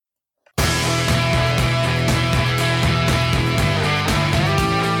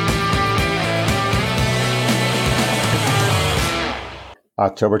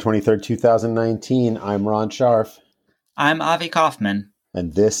October 23rd, 2019. I'm Ron Scharf. I'm Avi Kaufman.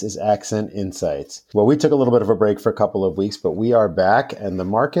 And this is Accent Insights. Well, we took a little bit of a break for a couple of weeks, but we are back and the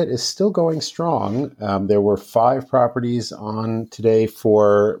market is still going strong. There were 5 properties on today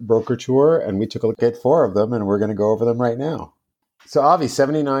for Broker Tour, and we took a look at 4 of them, and we're going to go over them right now. So, Avi,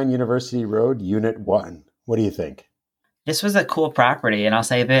 79 University Road, Unit 1. What do you think? This was a cool property, and I'll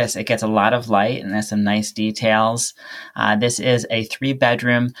say this, it gets a lot of light and has some nice details. This is a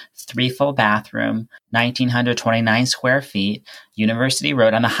 3-bedroom, 3 full bathroom, 1,929 square feet, University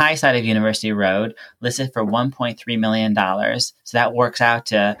Road, on the high side of University Road, listed for $1.3 million. So that works out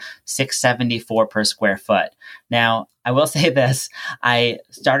to $674 per square foot. Now, I will say this, I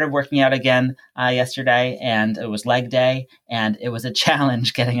started working out again yesterday, and it was leg day, and it was a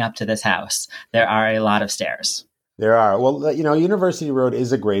challenge getting up to this house. There are a lot of stairs. There are. Well, University Road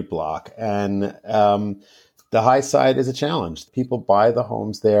is a great block, and the high side is a challenge. People buy the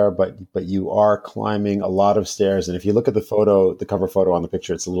homes there, but you are climbing a lot of stairs. And if you look at the cover photo on the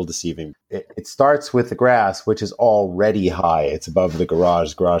picture, it's a little deceiving. It starts with the grass, which is already high. It's above the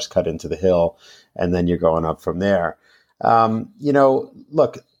garage cut into the hill, and then you're going up from there.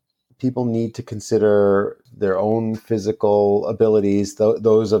 Look, people need to consider their own physical abilities,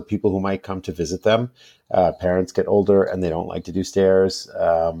 those of people who might come to visit them. Parents get older and they don't like to do stairs.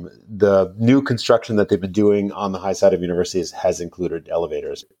 The new construction that they've been doing on the high side of universities has included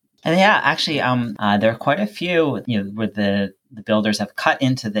elevators. And yeah, actually, there are quite a few, where the builders have cut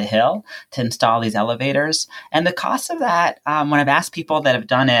into the hill to install these elevators. And the cost of that, when I've asked people that have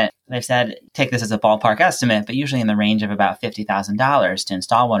done it, they've said, take this as a ballpark estimate, but usually in the range of about $50,000 to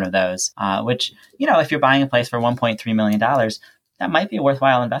install one of those, which, if you're buying a place for $1.3 million, that might be a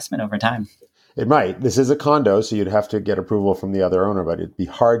worthwhile investment over time. It might. This is a condo, so you'd have to get approval from the other owner, but it'd be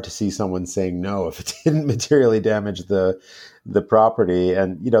hard to see someone saying no if it didn't materially damage the property.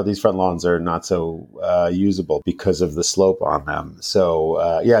 And, these front lawns are not so usable because of the slope on them.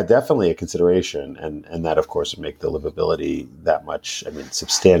 So, definitely a consideration. And that, of course, would make the livability that much,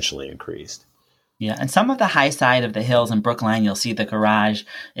 substantially increased. Yeah. And some of the high side of the hills in Brookline, you'll see the garage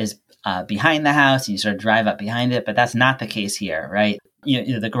is behind the house. And you sort of drive up behind it, but that's not the case here, right?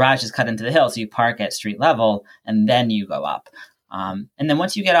 The garage is cut into the hill, so you park at street level and then you go up. And then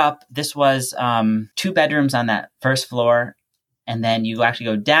once you get up, this was 2 bedrooms on that first floor. And then you actually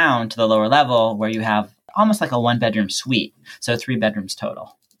go down to the lower level where you have almost like a 1-bedroom suite. So 3 bedrooms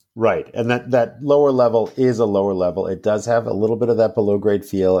total. Right. And that lower level is a lower level. It does have a little bit of that below grade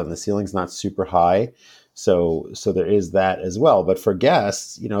feel, and the ceiling's not super high. So there is that as well. But for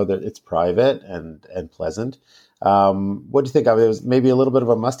guests, it's private and pleasant. What do you think of it? There was maybe a little bit of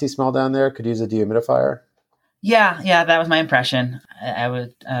a musty smell down there. Could use a dehumidifier. Yeah, that was my impression. I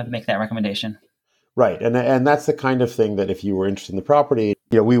would make that recommendation. Right, and that's the kind of thing that if you were interested in the property,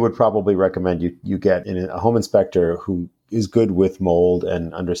 we would probably recommend you get a home inspector who is good with mold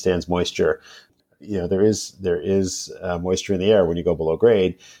and understands moisture. There is moisture in the air when you go below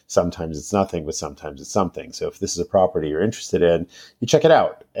grade. Sometimes it's nothing, but sometimes it's something. So if this is a property you're interested in, you check it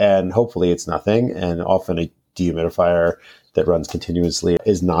out, and hopefully it's nothing. And often a dehumidifier that runs continuously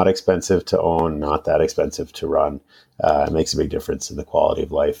is not expensive to own, not that expensive to run. It makes a big difference in the quality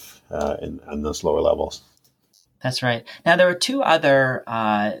of life in those lower levels. That's right. Now, there were 2 other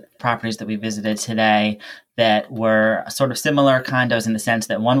properties that we visited today that were sort of similar condos in the sense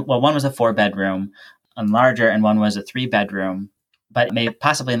that one was a 4-bedroom and larger, and one was a 3-bedroom, but maybe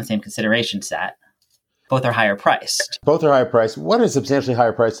possibly in the same consideration set. Both are higher priced. Both are higher priced. One is substantially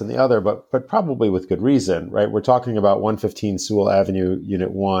higher priced than the other, but probably with good reason, right? We're talking about 115 Sewell Avenue,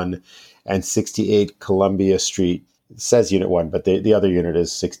 Unit 1, and 68 Columbia Street. It says Unit 1, but the other unit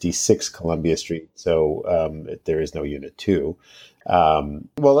is 66 Columbia Street. So there is no Unit 2.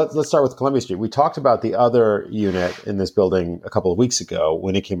 Well, let's start with Columbia Street. We talked about the other unit in this building a couple of weeks ago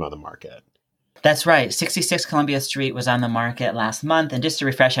when it came on the market. That's right. 66 Columbia Street was on the market last month. And just to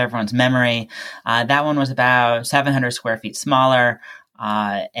refresh everyone's memory, that one was about 700 square feet smaller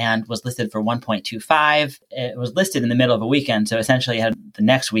and was listed for 1.25. It was listed in the middle of a weekend. So essentially the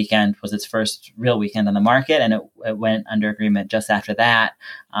next weekend was its first real weekend on the market. And it went under agreement just after that.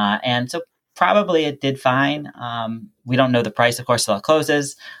 And so probably it did fine. We don't know the price, of course, till it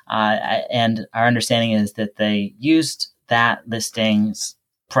closes. And our understanding is that they used that listing's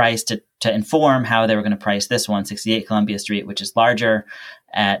price to inform how they were going to price this one, 68 Columbia Street, which is larger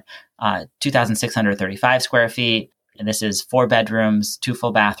at 2,635 square feet. And this is 4 bedrooms, 2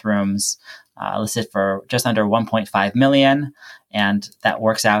 full bathrooms, listed for just under $1.5 million. And that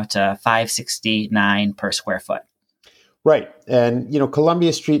works out to $569 per square foot. Right. And,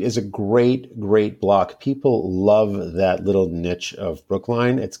 Columbia Street is a great, great block. People love that little niche of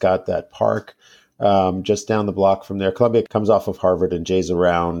Brookline. It's got that park just down the block from there. Columbia comes off of Harvard and jays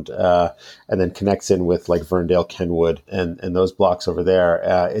around and then connects in with like Verndale, Kenwood, and those blocks over there.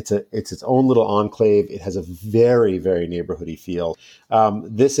 It's its own little enclave. It has a very, very neighborhoody feel.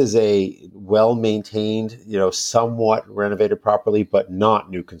 This is a well-maintained, somewhat renovated properly, but not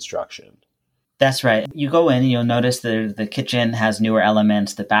new construction. That's right. You go in and you'll notice the kitchen has newer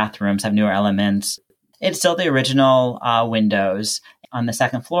elements. The bathrooms have newer elements. It's still the original windows. On the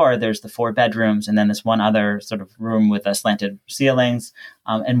second floor, there's the 4 bedrooms and then this one other sort of room with slanted ceilings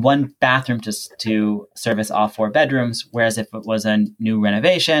and one bathroom to service all 4 bedrooms. Whereas if it was a new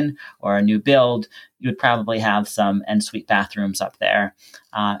renovation or a new build, you would probably have some ensuite bathrooms up there.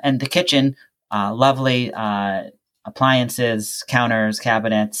 And the kitchen, lovely appliances, counters,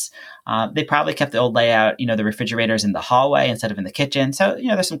 cabinets. They probably kept the old layout, the refrigerators in the hallway instead of in the kitchen. So,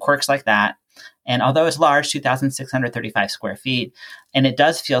 there's some quirks like that. And although it's large, 2,635 square feet, and it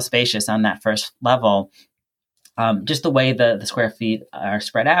does feel spacious on that first level, just the way the square feet are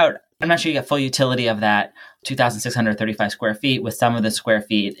spread out, I'm not sure you get full utility of that 2,635 square feet with some of the square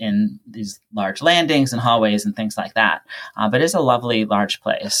feet in these large landings and hallways and things like that. But it's a lovely, large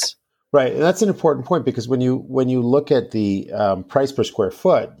place. Right, and that's an important point because when you look at the price per square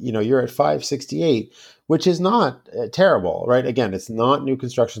foot, you're at $568, which is not terrible, right? Again, it's not new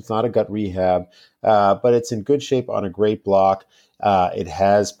construction, it's not a gut rehab, but it's in good shape on a great block. It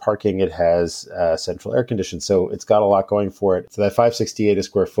has parking, it has central air conditioning, so it's got a lot going for it. So that $568 a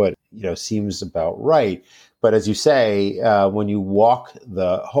square foot, seems about right. But as you say, when you walk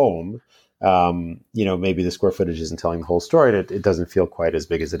the home, maybe the square footage isn't telling the whole story and it doesn't feel quite as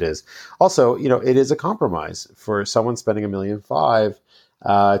big as it is. Also, it is a compromise for someone spending $1.5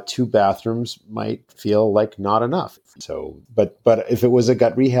 million. 2 bathrooms might feel like not enough. So, but if it was a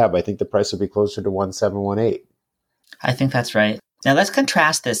gut rehab, I think the price would be closer to 1.7, 1.8. I think that's right. Now let's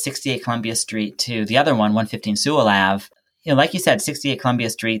contrast the 68 Columbia Street to the other one, 115 Sewell Ave. Like you said, 68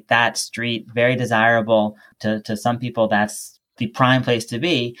 Columbia Street, that street, very desirable to some people. That's the prime place to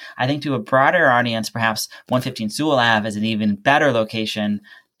be. I think to a broader audience, perhaps 115 Sewell Ave is an even better location.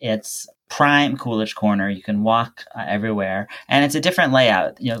 It's prime Coolidge Corner. You can walk everywhere. And it's a different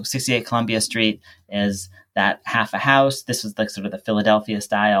layout. 68 Columbia Street is that half a house. This was like sort of the Philadelphia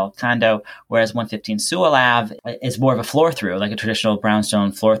style condo, whereas 115 Sewell Ave is more of a floor through, like a traditional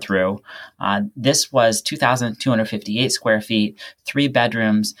brownstone floor through. This was 2,258 square feet, 3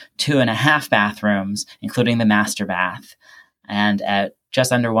 bedrooms, 2.5 bathrooms, including the master bath. And at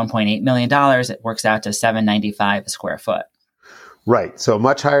just under $1.8 million, it works out to $795 a square foot. Right. So a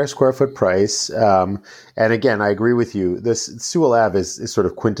much higher square foot price. And again, I agree with you. This Sewell Ave is sort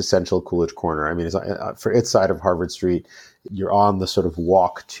of quintessential Coolidge Corner. I mean, for its side of Harvard Street, you're on the sort of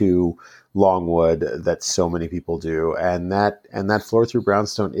walk to Longwood that so many people do. And that floor through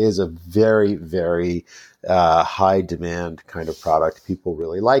brownstone is a very, very high demand kind of product. People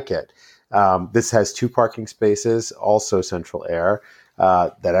really like it. This has 2 parking spaces, also central air,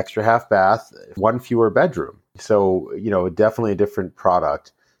 that extra half bath, 1 fewer bedroom. So, definitely a different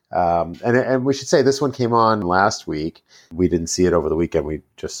product. And we should say this one came on last week. We didn't see it over the weekend. We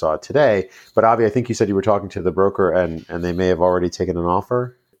just saw it today. But Avi, I think you said you were talking to the broker and they may have already taken an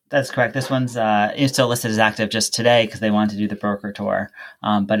offer. That's correct. This one's still listed as active just today because they wanted to do the broker tour,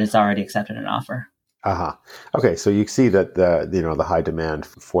 but it's already accepted an offer. Uh-huh. Okay, so you see that the high demand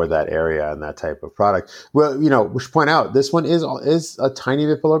for that area and that type of product. Well, we should point out this one is a tiny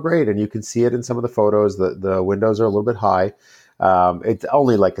bit below grade, and you can see it in some of the photos. The windows are a little bit high. It's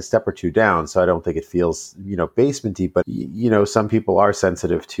only like a step or 2 down, so I don't think it feels basementy. But some people are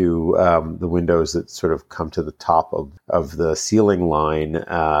sensitive to the windows that sort of come to the top of the ceiling line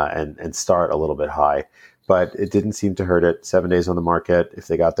and start a little bit high. But it didn't seem to hurt it. 7 days on the market. If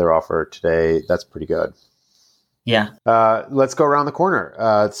they got their offer today, that's pretty good. Yeah. Let's go around the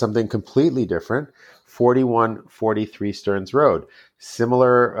corner. Something completely different. 4143 Stearns Road.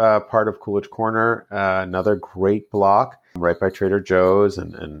 Similar part of Coolidge Corner. Another great block right by Trader Joe's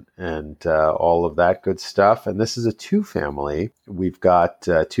and all of that good stuff. And this is a 2-family. We've got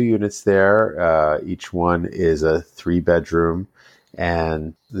 2 units there. Each one is a 3-bedroom.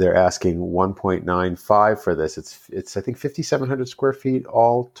 And they're asking 1.95 for this. It's I think 5,700 square feet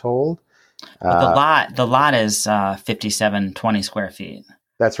all told. The lot is 5,720 square feet.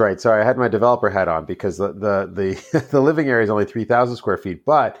 That's right. Sorry, I had my developer hat on because the living area is only 3,000 square feet.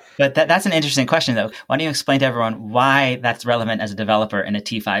 But that's an interesting question, though. Why don't you explain to everyone why that's relevant as a developer in a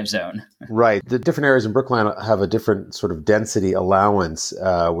T5 zone? Right. The different areas in Brookline have a different sort of density allowance,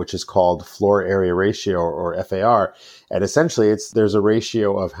 which is called floor area ratio or FAR. And essentially, there's a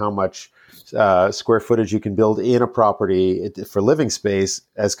ratio of how much square footage you can build in a property for living space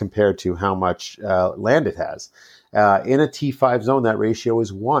as compared to how much land it has. In a T5 zone, that ratio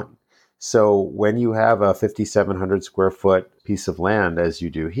is 1. So when you have a 5,700 square foot piece of land, as you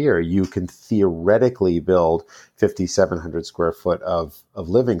do here, you can theoretically build 5,700 square foot of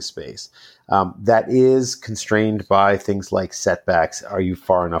living space. That is constrained by things like setbacks. Are you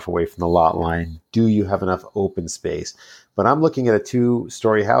far enough away from the lot line? Do you have enough open space? But I'm looking at a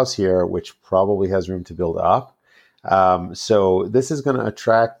 2-story house here, which probably has room to build up. So this is going to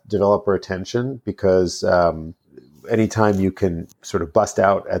attract developer attention because anytime you can sort of bust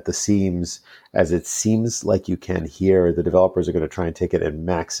out at the seams, as it seems like you can here, the developers are going to try and take it and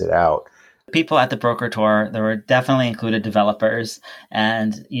max it out. People at the broker tour, there were definitely included developers.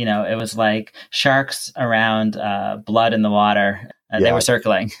 And, it was like sharks around blood in the water. They were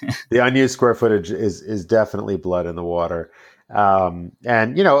circling. The unused square footage is definitely blood in the water. And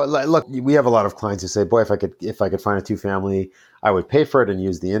look, we have a lot of clients who say, boy, if I could find a 2-family, I would pay for it and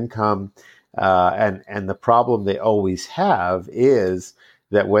use the income. And the problem they always have is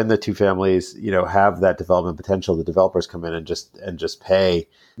that when the 2 families, have that development potential, the developers come in and just pay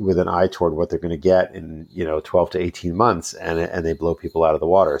with an eye toward what they're going to get in, 12 to 18 months, and they blow people out of the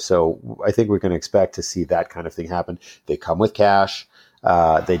water. So I think we're going to expect to see that kind of thing happen. They come with cash.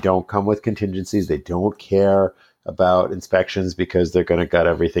 They don't come with contingencies. They don't care about inspections because they're going to gut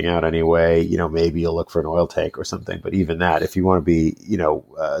everything out anyway. Maybe you'll look for an oil tank or something, but even that, if you want to be,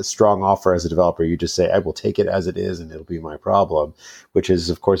 a strong offer as a developer, you just say, I will take it as it is and it'll be my problem, which is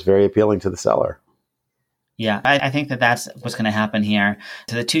of course very appealing to the seller. Yeah, I think that's what's going to happen here.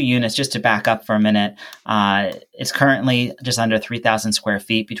 To the 2 units, just to back up for a minute, it's currently just under 3,000 square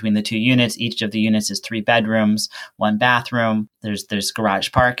feet between the 2 units. Each of the units is 3 bedrooms, 1 bathroom. There's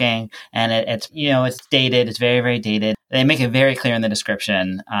garage parking, and it's dated. It's very, very dated. They make it very clear in the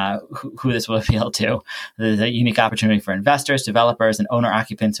description who this will appeal to. There's a unique opportunity for investors, developers, and owner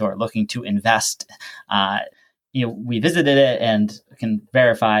occupants who are looking to invest. We visited it and can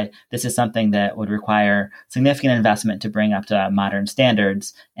verify this is something that would require significant investment to bring up to modern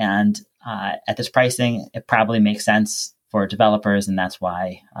standards. And at this pricing, it probably makes sense for developers, and that's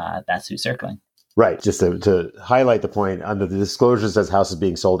why that's who's circling. Right. Just to highlight the point, under the disclosure says house is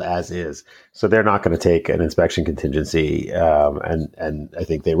being sold as is. So they're not going to take an inspection contingency. And I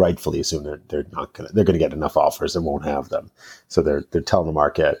think they rightfully assume that they're going to get enough offers and won't have them. So they're telling the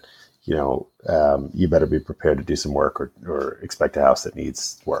market, you better be prepared to do some work or expect a house that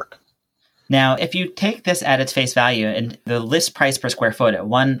needs work. Now, if you take this at its face value and the list price per square foot at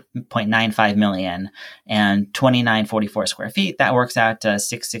 $1.95 million and 2,944 square feet, that works out to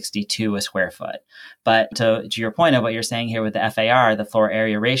 $662 a square foot. But to your point of what you're saying here with the FAR, the floor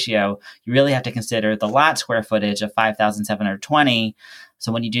area ratio, you really have to consider the lot square footage of 5,720.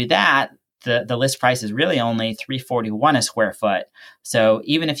 So when you do that, the list price is really only $341 a square foot. So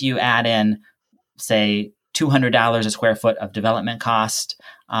even if you add in, say, $200 a square foot of development cost,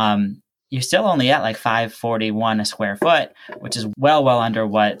 you're still only at like $541 a square foot, which is well under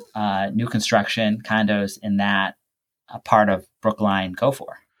what new construction condos in that part of Brookline go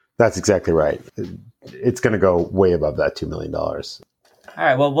for. That's exactly right. It's going to go way above that $2 million. All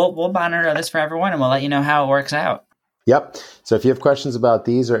right. Well, we'll monitor this for everyone, and we'll let you know how it works out. Yep. So if you have questions about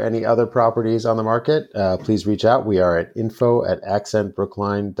these or any other properties on the market, please reach out. We are at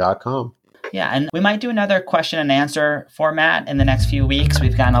info@accentbrookline.com. Yeah, and we might do another question and answer format in the next few weeks.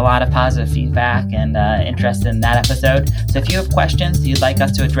 We've gotten a lot of positive feedback and interest in that episode. So if you have questions you'd like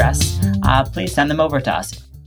us to address, please send them over to us.